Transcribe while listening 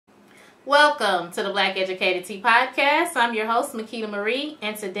Welcome to the Black Educated Tea Podcast. I'm your host, Makita Marie,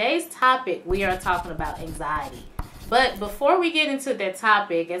 and today's topic, we are talking about anxiety. But before we get into that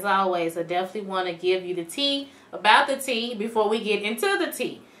topic, as always, I definitely want to give you the tea about the tea before we get into the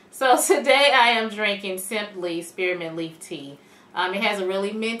tea. So today I am drinking Simply Spearmint Leaf Tea. It has a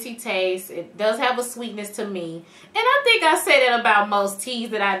really minty taste. It does have a sweetness to me. And I think I say that about most teas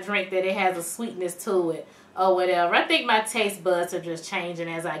that I drink, that it has a sweetness to it or whatever. I think my taste buds are just changing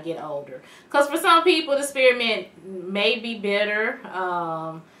as I get older. Because for some people, the spearmint may be bitter.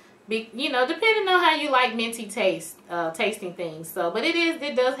 Depending on how you like minty taste, tasting things. So, but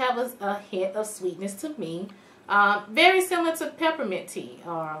it does have a hint of sweetness to me. Very similar to peppermint tea.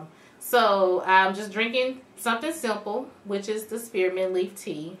 So I'm just drinking something simple, which is the spearmint leaf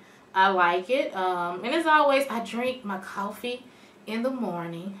tea. I like it. And as always, I drink my coffee in the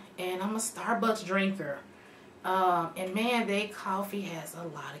morning, and I'm a Starbucks drinker. And man, their coffee has a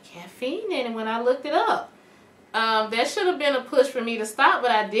lot of caffeine in it when I looked it up. That should have been a push for me to stop, but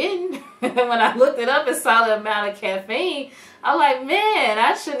I didn't. When I looked it up and saw the amount of caffeine, I'm like, man,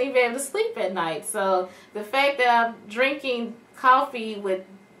 I shouldn't even be able to sleep at night. So the fact that I'm drinking coffee with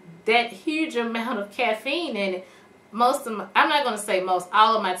that huge amount of caffeine in it, I'm not going to say most,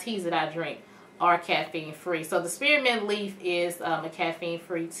 all of my teas that I drink are caffeine free. So the spearmint leaf is a caffeine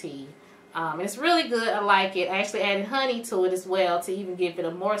free tea. It's really good. I like it. I actually added honey to it as well to even give it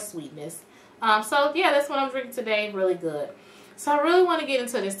a more sweetness. So yeah, that's what I'm drinking today. Really good. So I really want to get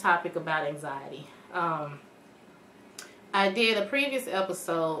into this topic about anxiety. I did a previous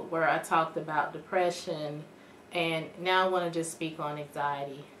episode where I talked about depression, and now I want to just speak on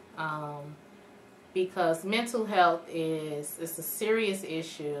anxiety. Because mental health is a serious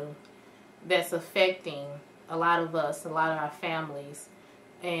issue that's affecting a lot of us, a lot of our families.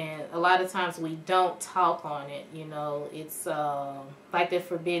 And a lot of times we don't talk on it, you know. It's like the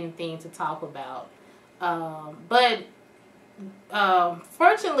forbidden thing to talk about. But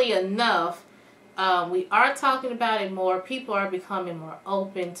fortunately enough, we are talking about it more. People are becoming more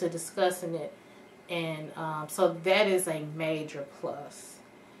open to discussing it. And so that is a major plus.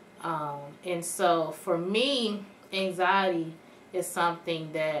 And so for me, anxiety is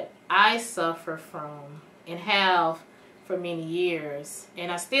something that I suffer from and have for many years,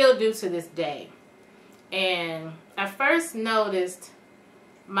 and I still do to this day. And I first noticed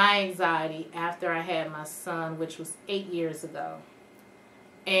my anxiety after I had my son, which was 8 years ago.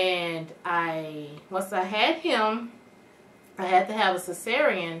 And once I had him, I had to have a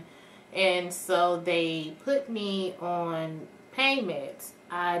cesarean, and so they put me on pain meds.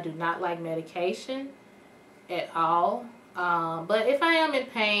 I do not like medication at all, but if I am in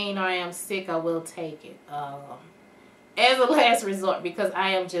pain or I am sick, I will take it as a last resort, because I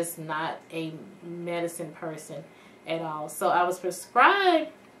am just not a medicine person at all. So I was prescribed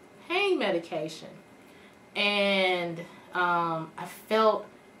pain medication, and I felt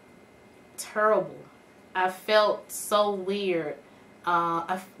terrible. I felt so weird.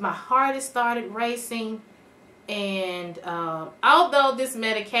 My heart had started racing, and although this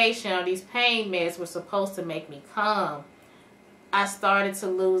medication or these pain meds were supposed to make me calm, I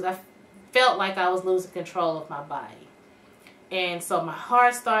felt like I was losing control of my body. And so my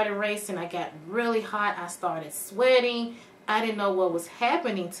heart started racing. I got really hot. I started sweating. I didn't know what was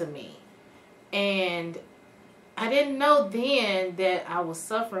happening to me. And I didn't know then that I was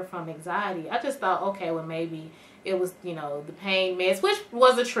suffering from anxiety. I just thought, okay, well, maybe it was, the pain meds, which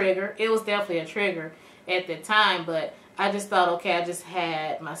was a trigger. It was definitely a trigger at the time. But I just thought, okay, I just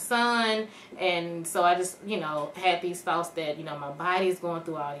had my son. And so I just, had these thoughts that, my body is going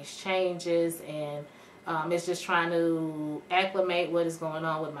through all these changes, and it's just trying to acclimate what is going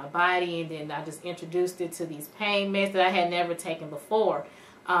on with my body. And then I just introduced it to these pain meds that I had never taken before.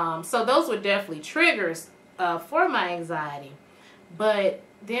 So those were definitely triggers for my anxiety. But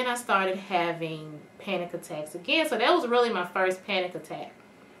then I started having panic attacks again. So that was really my first panic attack.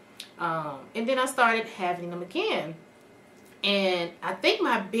 And then I started having them again. And I think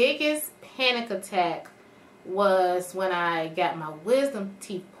my biggest panic attack was when I got my wisdom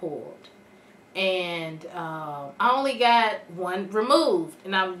teeth pulled. And I only got one removed.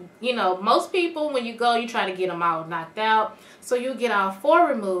 And most people, when you go, you try to get them all knocked out. So you get all 4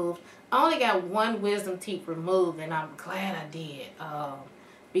 removed. I only got one wisdom teeth removed, and I'm glad I did.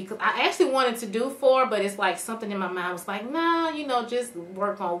 Because I actually wanted to do 4, but it's like something in my mind was like, nah, just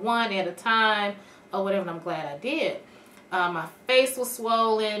work on 1 at a time or whatever. And I'm glad I did. My face was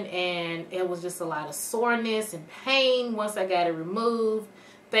swollen, and it was just a lot of soreness and pain once I got it removed.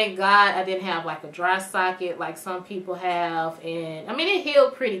 Thank God I didn't have like a dry socket like some people have. And I mean, it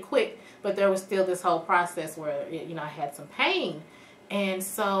healed pretty quick, but there was still this whole process where, I had some pain. And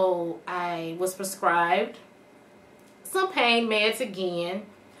so I was prescribed some pain meds again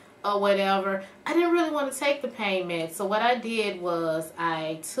or whatever. I didn't really want to take the pain meds. So what I did was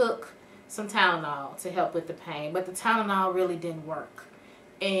I took some Tylenol to help with the pain. But the Tylenol really didn't work.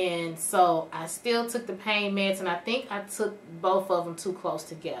 And so I still took the pain meds. And I think I took both of them too close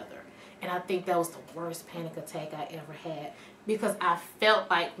together. And I think that was the worst panic attack I ever had. Because I felt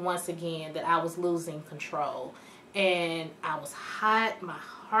like, once again, that I was losing control. And I was hot. My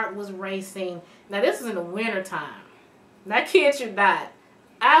heart was racing. Now, this was in the winter time. I kid you not.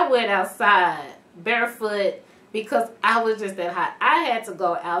 I went outside barefoot because I was just that hot. I had to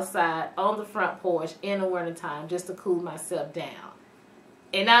go outside on the front porch in the winter time just to cool myself down.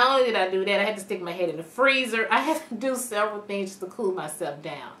 And not only did I do that, I had to stick my head in the freezer. I had to do several things just to cool myself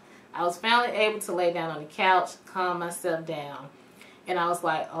down. I was finally able to lay down on the couch, calm myself down. And I was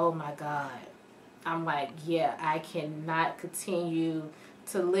like, oh my God. I'm like, yeah, I cannot continue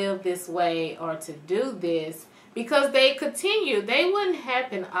to live this way or to do this. Because they continue. They wouldn't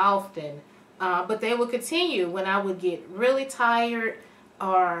happen often, but they would continue when I would get really tired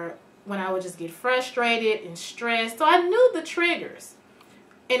or when I would just get frustrated and stressed. So I knew the triggers.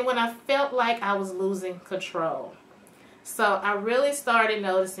 And when I felt like I was losing control. So I really started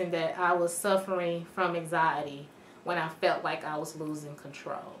noticing that I was suffering from anxiety when I felt like I was losing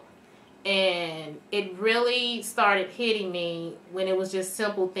control. And it really started hitting me when it was just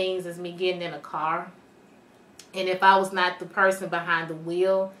simple things as me getting in a car. And if I was not the person behind the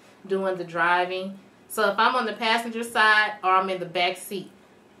wheel doing the driving. So if I'm on the passenger side or I'm in the back seat,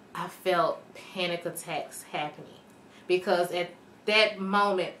 I felt panic attacks happening. Because at that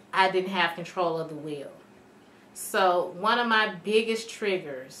moment, I didn't have control of the wheel. So one of my biggest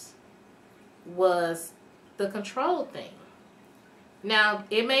triggers was the control thing. Now,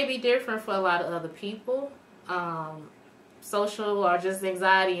 it may be different for a lot of other people. Social or just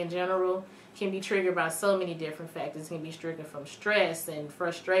anxiety in general can be triggered by so many different factors. It can be triggered from stress and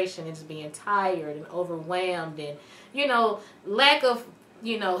frustration and just being tired and overwhelmed and, lack of,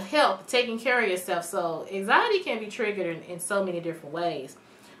 help, taking care of yourself. So anxiety can be triggered in so many different ways.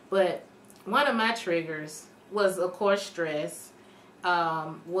 But one of my triggers was, of course, stress.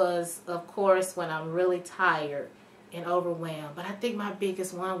 Was, of course, when I'm really tired and overwhelmed. But I think my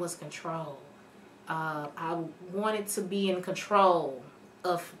biggest one was control. I wanted to be in control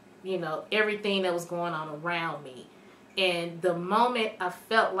of everything that was going on around me. And the moment I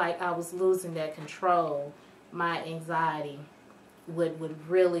felt like I was losing that control, my anxiety would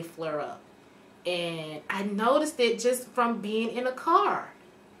really flare up. And I noticed it just from being in a car.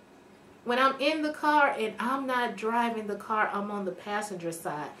 When I'm in the car and I'm not driving the car, I'm on the passenger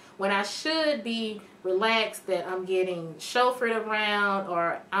side. When I should be relaxed that I'm getting chauffeured around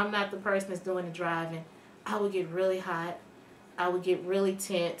or I'm not the person that's doing the driving, I would get really hot. I would get really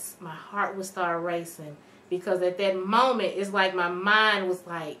tense. My heart would start racing because at that moment, it's like my mind was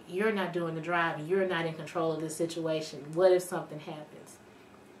like, you're not doing the driving. You're not in control of this situation. What if something happens?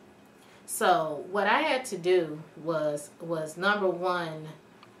 So what I had to do was number one,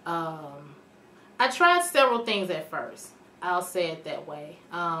 I tried several things at first. I'll say it that way.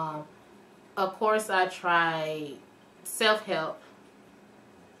 Of course, I tried self-help,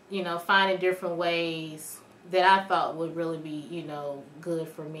 finding different ways that I thought would really be, good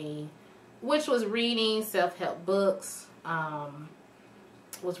for me, which was reading self-help books,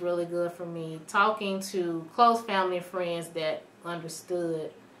 was really good for me. Talking to close family and friends that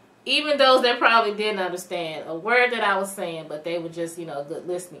understood, even those that probably didn't understand a word that I was saying, but they were just, a good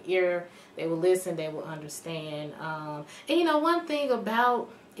listening ear. They would listen, they would understand. And one thing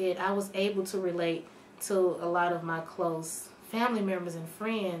about it, I was able to relate to a lot of my close family members and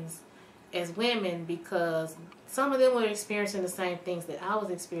friends as women because some of them were experiencing the same things that I was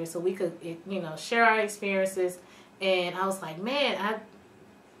experiencing. So we could, share our experiences. And I was like, man, I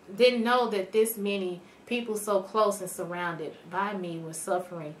didn't know that this many people so close and surrounded by me were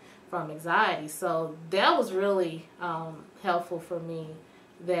suffering from anxiety. So that was really helpful for me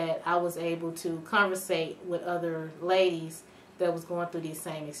that I was able to conversate with other ladies that was going through these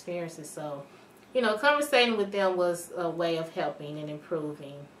same experiences. So, conversating with them was a way of helping and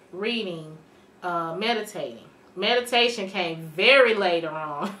improving. Reading, meditating. Meditation came very later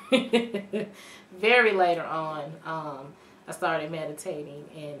on. Very later on. I started meditating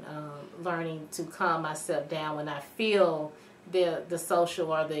and learning to calm myself down when I feel the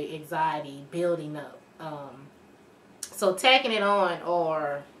social or the anxiety building up. So tacking it on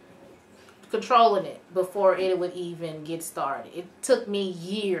or controlling it before it would even get started. It took me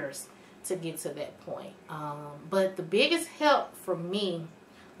years to get to that point. But the biggest help for me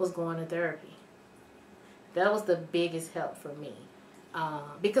was going to therapy. That was the biggest help for me.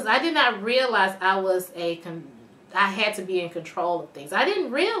 Because I did not realize I had to be in control of things. I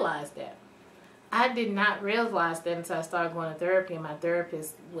didn't realize that. I did not realize that until I started going to therapy, and my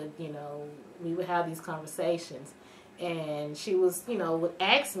therapist would, we would have these conversations, and she was, would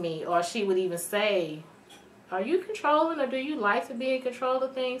ask me, or she would even say, are you controlling, or do you like to be in control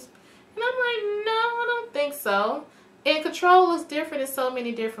of things? And I'm like, no, I don't think so. And control is different in so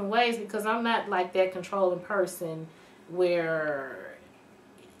many different ways, because I'm not like that controlling person where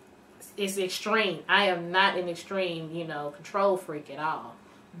it's extreme. I am not an extreme, control freak at all.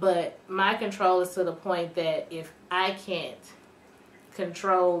 But my control is to the point that if I can't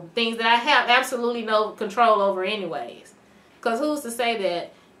control things that I have absolutely no control over anyways. Because who's to say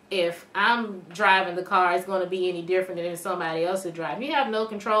that if I'm driving the car, it's going to be any different than if somebody else is driving? You have no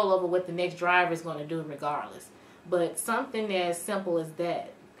control over what the next driver is going to do regardless. But something as simple as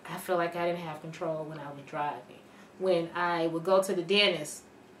that, I feel like I didn't have control when I was driving. When I would go to the dentist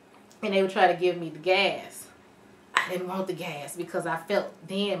and they would try to give me the gas, I didn't want the gas because I felt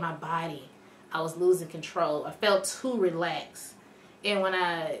then my body, I was losing control. I felt too relaxed. And when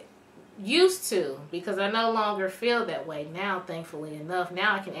I used to, because I no longer feel that way now, thankfully enough,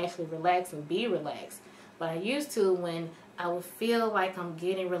 now I can actually relax and be relaxed. But I used to, when I would feel like I'm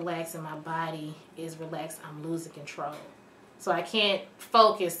getting relaxed and my body is relaxed, I'm losing control. So I can't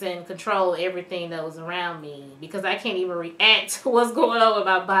focus and control everything that was around me because I can't even react to what's going on with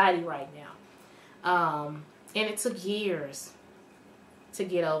my body right now. And it took years to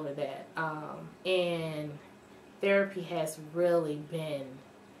get over that. And therapy has really been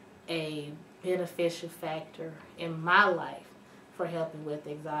a beneficial factor in my life for helping with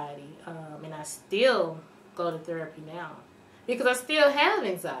anxiety. And I still go to therapy now because I still have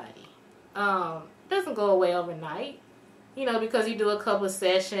anxiety. It doesn't go away overnight, because you do a couple of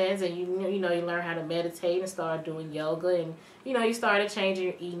sessions and you learn how to meditate and start doing yoga, and you started changing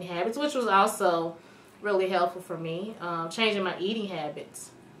your eating habits, which was also really helpful for me. Changing my eating habits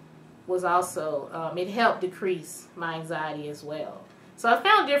was also, it helped decrease my anxiety as well. So I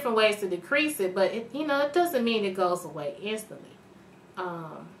found different ways to decrease it, but it doesn't mean it goes away instantly.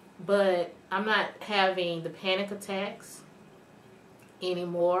 But I'm not having the panic attacks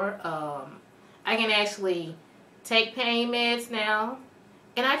anymore. I can actually take pain meds now,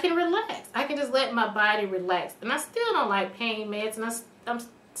 and I can relax. I can just let my body relax. And I still don't like pain meds, and I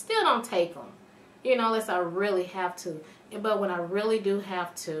still don't take them, unless I really have to. But when I really do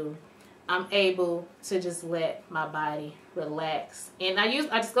have to, I'm able to just let my body relax. And I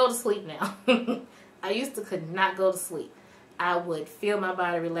just go to sleep now. I used to could not go to sleep. I would feel my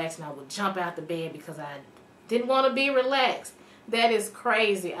body relax and I would jump out the bed because I didn't want to be relaxed. That is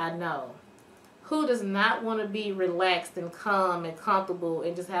crazy, I know. Who does not want to be relaxed and calm and comfortable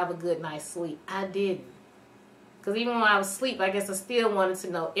and just have a good night's sleep? I didn't. Because even when I was asleep, I guess I still wanted to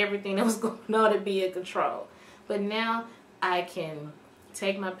know everything that was going on and be in control. But now I can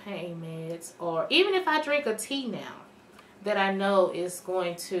take my pain meds, or even if I drink a tea now that I know is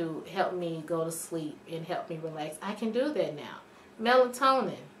going to help me go to sleep and help me relax, I can do that now.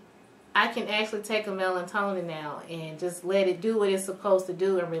 Melatonin. I can actually take a melatonin now and just let it do what it's supposed to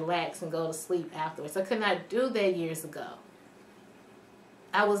do and relax and go to sleep afterwards. I could not do that years ago.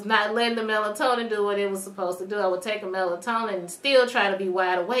 I was not letting the melatonin do what it was supposed to do. I would take a melatonin and still try to be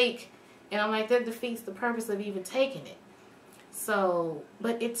wide awake. And I'm like, that defeats the purpose of even taking it. So,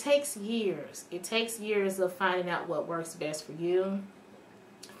 but it takes years. It takes years of finding out what works best for you.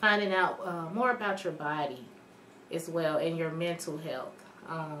 Finding out more about your body as well and your mental health.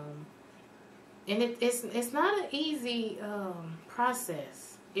 And it's not an easy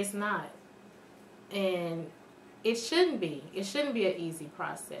process. It's not. And it shouldn't be. It shouldn't be an easy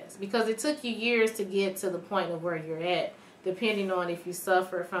process because it took you years to get to the point of where you're at, depending on if you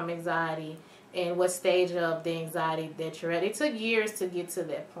suffer from anxiety and what stage of the anxiety that you're at. It took years to get to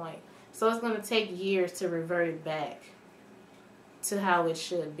that point. So it's going to take years to revert it back to how it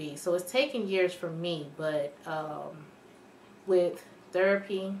should be. So it's taken years for me, but with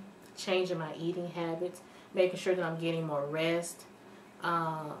therapy, changing my eating habits, making sure that I'm getting more rest,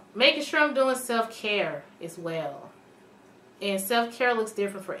 making sure I'm doing self-care as well. And self-care looks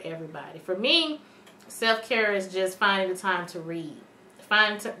different for everybody. For me, self-care is just finding the time to read,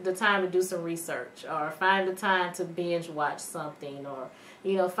 find the time to do some research, or find the time to binge watch something, or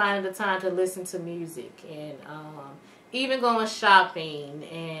finding the time to listen to music, and even going shopping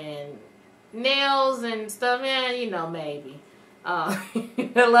and nails and stuff. Maybe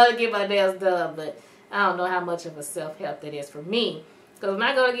I love to get my nails done, but I don't know how much of a self-help that is for me. Because when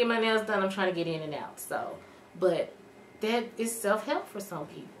I go to get my nails done, I'm trying to get in and out. So, but that is self-help for some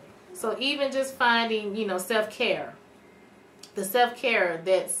people. So even just finding, self-care the self-care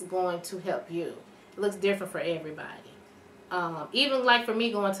that's going to help you. It looks different for everybody. Even like for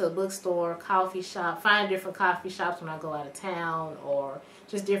me, going to a bookstore, coffee shop, find different coffee shops when I go out of town, or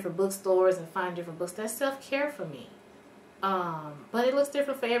just different bookstores and find different books. That's self-care for me. But it looks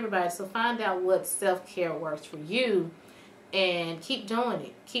different for everybody. So find out what self-care works for you and keep doing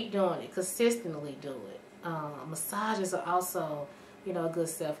it. Keep doing it. Consistently do it. Massages are also, you know, a good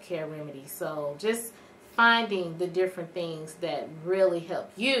self-care remedy. So just finding the different things that really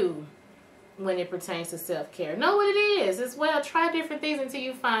help you when it pertains to self-care. Know what it is as well. Try different things until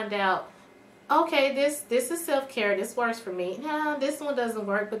you find out, okay, this is self-care. This works for me. Nah, this one doesn't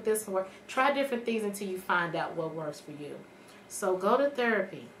work, but this one works. Try different things until you find out what works for you. So go to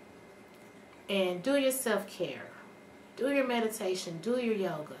therapy and do your self-care. Do your meditation. Do your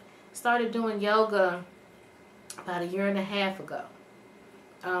yoga. Started doing yoga about 1.5 years ago.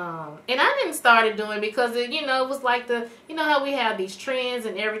 And I didn't start it doing because it, you know, it was like the, you know how we have these trends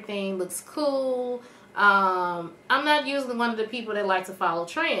and everything looks cool. I'm not usually one of the people that like to follow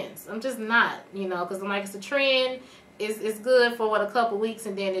trends. I'm just not, you know, because I'm like, it's a trend. It's good for what, a couple weeks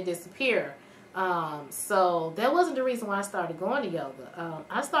and then it disappear. So that wasn't the reason why I started going to yoga.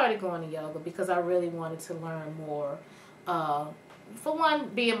 I started going to yoga because I really wanted to learn more. For one,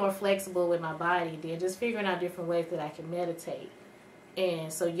 being more flexible with my body, then just figuring out different ways that I can meditate.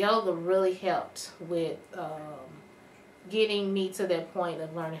 And so yoga really helped with getting me to that point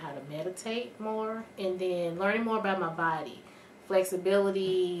of learning how to meditate more, and then learning more about my body,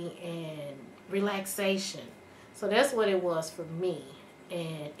 flexibility and relaxation. So that's what it was for me,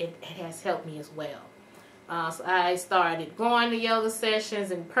 and it has helped me as well. So I started going to yoga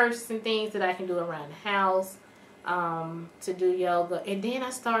sessions and purchasing things that I can do around the house to do yoga. And then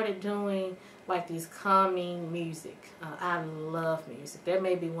I started doing like these calming music. I love music. That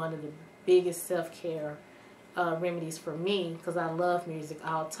may be one of the biggest self-care remedies for me, because I love music,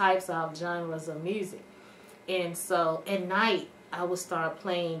 all types, all genres of music. And so at night I would start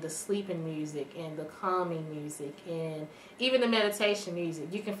playing the sleeping music and the calming music and even the meditation music.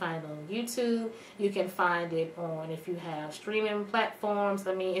 You can find it on YouTube. You can find it on, if you have streaming platforms.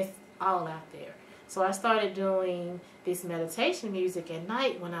 I mean, it's all out there. So I started doing this meditation music at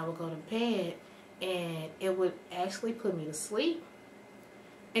night when I would go to bed, and it would actually put me to sleep.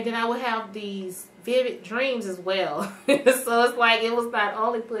 And then I would have these vivid dreams as well. So it's like it was not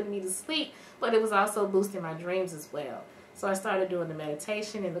only putting me to sleep, but it was also boosting my dreams as well. So I started doing the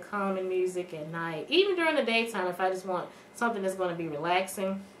meditation and the calming music at night, even during the daytime if I just want something that's going to be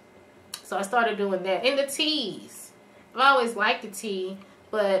relaxing. So I started doing that. And the teas. I've always liked the tea,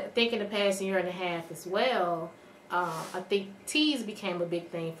 but I think in the past 1.5 years as well, I think teas became a big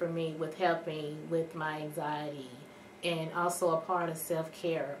thing for me with helping with my anxiety, and also a part of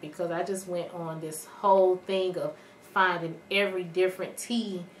self-care, because I just went on this whole thing of finding every different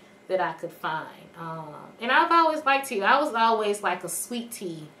tea that I could find. And I've always liked tea. I was always like a sweet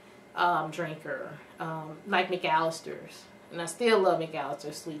tea drinker, like McAllister's. And I still love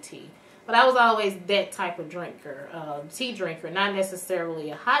McAllister's sweet tea. But I was always that type of drinker, tea drinker, not necessarily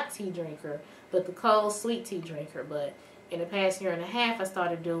a hot tea drinker, but the cold sweet tea drinker. But in the past 1.5 years, I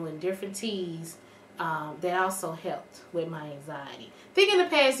started doing different teas that also helped with my anxiety. I think in the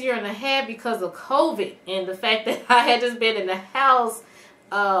past 1.5 years, because of COVID and the fact that I had just been in the house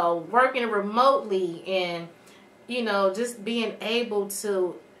working remotely, and, you know, just being able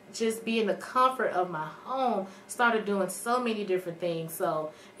to just be in the comfort of my home, started doing so many different things.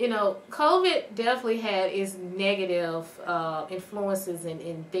 So, you know, COVID definitely had its negative influences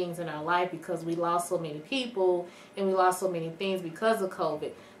in things in our life, because we lost so many people and we lost so many things because of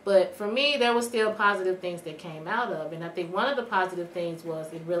COVID. But for me, there were still positive things that came out of. And I think one of the positive things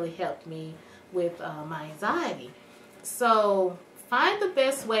was it really helped me with my anxiety. So find the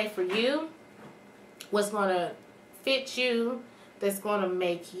best way for you, what's going to fit you, that's going to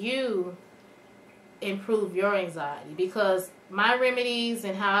make you improve your anxiety. Because my remedies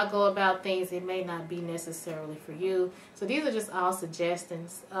and how I go about things, it may not be necessarily for you. So these are just all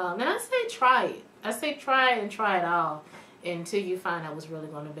suggestions. And I say try it. I say try it and try it all until you find out what's really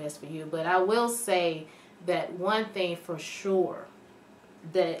going to be best for you. But I will say that one thing for sure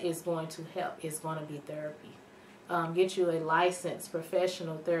that is going to help is going to be therapy. Get you a licensed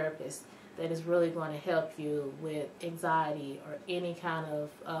professional therapist that is really going to help you with anxiety or any kind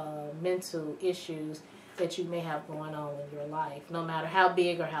of mental issues that you may have going on in your life, no matter how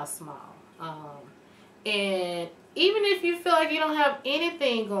big or how small. And even if you feel like you don't have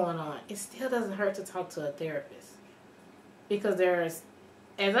anything going on, it still doesn't hurt to talk to a therapist. Because there's,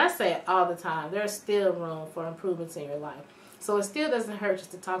 as I say all the time, there's still room for improvements in your life. So it still doesn't hurt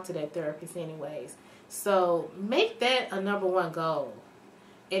just to talk to that therapist anyways. So make that a #1 goal.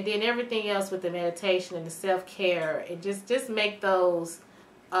 And then everything else with the meditation and the self-care, and just make those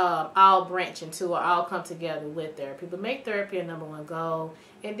all branch into or all come together with therapy. But make therapy a #1 goal,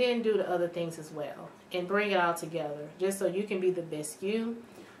 and then do the other things as well. And bring it all together, just so you can be the best you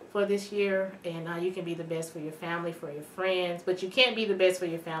for this year, and you can be the best for your family, for your friends. But you can't be the best for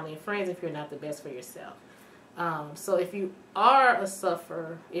your family and friends if you're not the best for yourself. So if you are a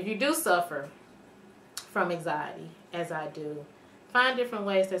sufferer, if you do suffer from anxiety, as I do, find different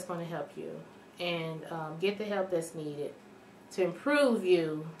ways that's going to help you, and get the help that's needed to improve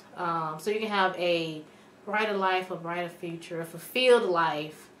you, so you can have a brighter life, a brighter future, a fulfilled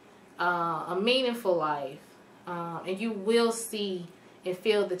life, a meaningful life, and you will see and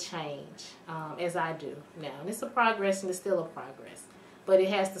feel the change, as I do now. And it's a progress, and it's still a progress, but it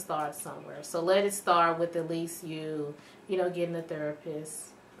has to start somewhere. So let it start with at least you know, getting a therapist,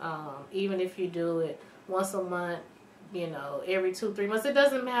 even if you do it once a month, you know, every 2-3 months. It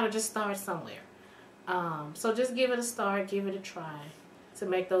doesn't matter. Just start somewhere. So just give it a start, give it a try to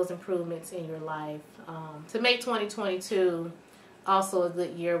make those improvements in your life, to make 2022 also a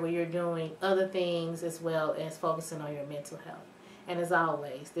good year where you're doing other things as well as focusing on your mental health. And as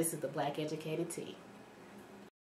always, this is the Black Educated Tea.